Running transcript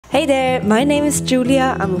Hey there, my name is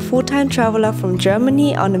Julia. I'm a full-time traveler from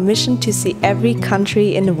Germany on a mission to see every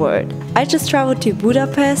country in the world. I just traveled to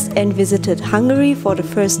Budapest and visited Hungary for the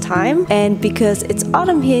first time, and because it's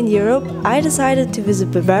autumn here in Europe, I decided to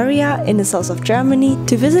visit Bavaria in the south of Germany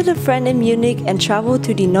to visit a friend in Munich and travel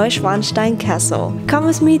to the Neuschwanstein castle. Come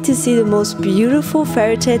with me to see the most beautiful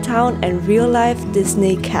fairy tale town and real-life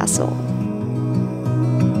Disney castle.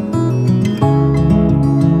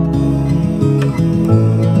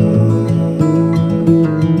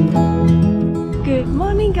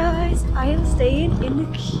 In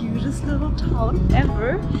the cutest little town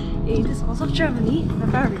ever in the south of Germany,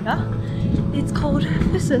 Bavaria. It's called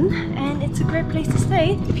Füssen and it's a great place to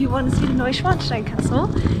stay if you want to see the Neuschwanstein castle.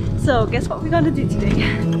 So guess what we're gonna do today?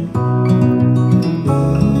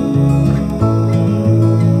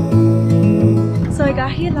 So I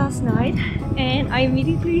got here last night and I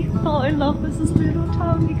immediately fell in love with this little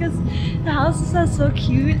town because the houses are so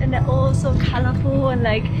cute and they're all so colorful and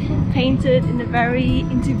like painted in a very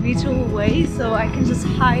individual way. So I can just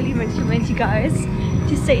highly recommend you guys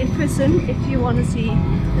to stay in Füssen if you want to see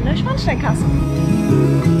the Neuschwanstein castle.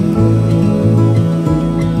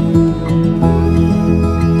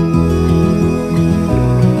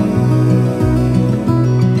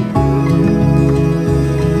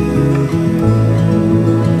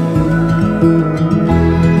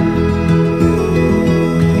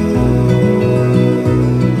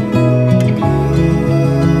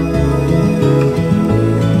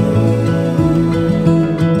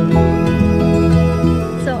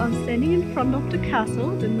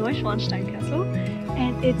 The Neuschwanstein castle,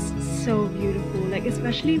 and it's so beautiful, like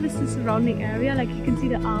especially with the surrounding area. Like you can see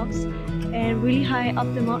the Alps, and really high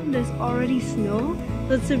up the mountain there's already snow,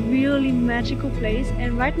 so it's a really magical place.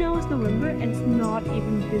 And right now it's November and it's not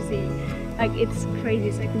even busy. Like it's crazy,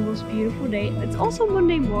 it's like the most beautiful day. It's also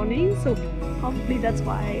Monday morning, so probably that's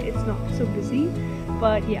why it's not so busy,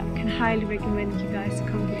 but yeah, I can highly recommend you guys to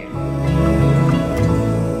come here.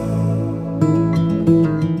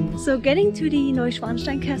 So getting to the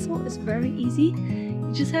Neuschwanstein castle is very easy.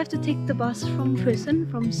 You just have to take the bus from Füssen,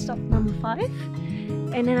 from stop number 5.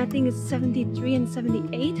 And then I think it's 73 and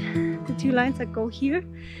 78, the two lines that go here.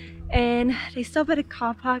 And they stop at a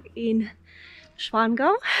car park in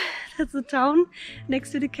Schwangau. That's the town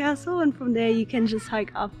next to the castle, and from there you can just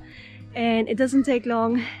hike up. And it doesn't take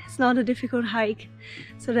long, it's not a difficult hike,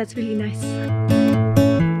 so that's really nice.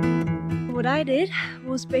 What I did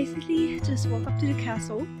was basically just walk up to the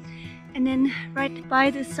castle, and then right by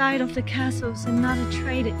the side of the castle is another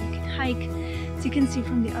trail that you can hike, so you can see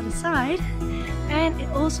from the other side, and it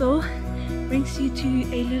also brings you to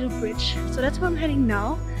a little bridge. So that's where I'm heading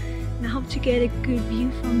now, and I hope to get a good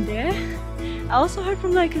view from there. I also heard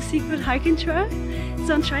from like a secret hiking trail,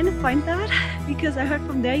 so I'm trying to find that because I heard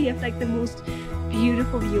from there you have like the most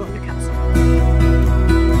beautiful view on the castle.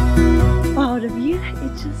 Wow, the view,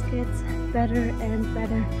 it just gets better and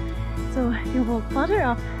better. So you walk further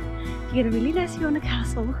up, you get a really nice view on the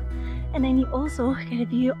castle, and then you also get a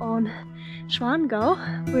view on Schwangau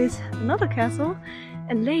with another castle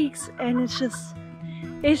and lakes, and it's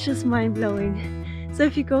just mind-blowing. So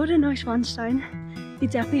if you go to Neuschwanstein, you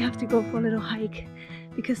definitely have to go for a little hike,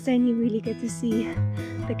 because then you really get to see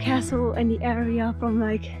the castle and the area from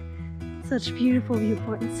like such beautiful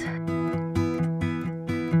viewpoints.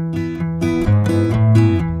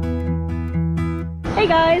 Hey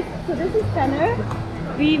guys, so this is Tanner.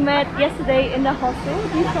 We met yesterday in the hostel.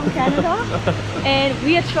 He's from Canada, and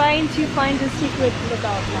we are trying to find the secret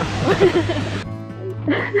lookout now.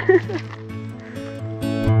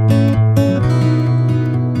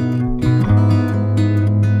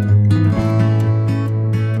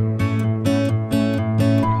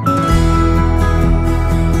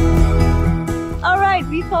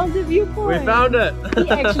 We found the viewpoint. We found it. He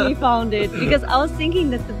actually found it, because I was thinking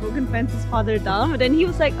that the broken fence is farther down, but then he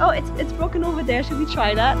was like, oh, it's broken over there, should we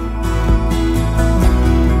try that?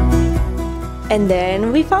 And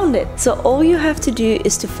then we found it. So all you have to do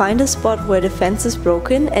is to find a spot where the fence is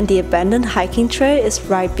broken and the abandoned hiking trail is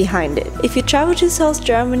right behind it. If you travel to South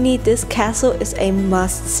Germany, this castle is a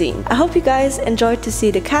must-see. I hope you guys enjoyed to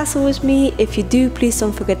see the castle with me. If you do, please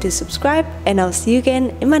don't forget to subscribe, and I'll see you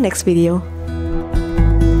again in my next video.